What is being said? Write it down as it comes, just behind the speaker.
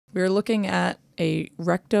We're looking at a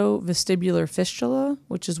recto-vestibular fistula,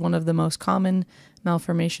 which is one of the most common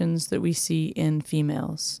malformations that we see in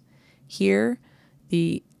females. Here,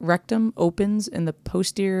 the rectum opens in the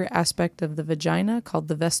posterior aspect of the vagina called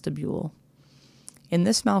the vestibule. In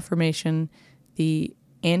this malformation, the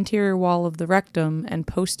anterior wall of the rectum and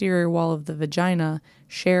posterior wall of the vagina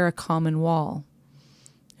share a common wall.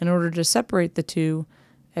 In order to separate the two,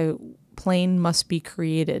 a plane must be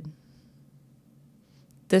created.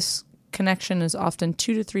 This connection is often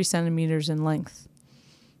 2 to 3 centimeters in length.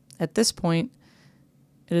 At this point,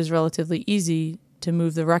 it is relatively easy to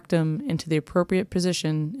move the rectum into the appropriate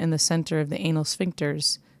position in the center of the anal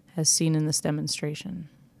sphincters, as seen in this demonstration.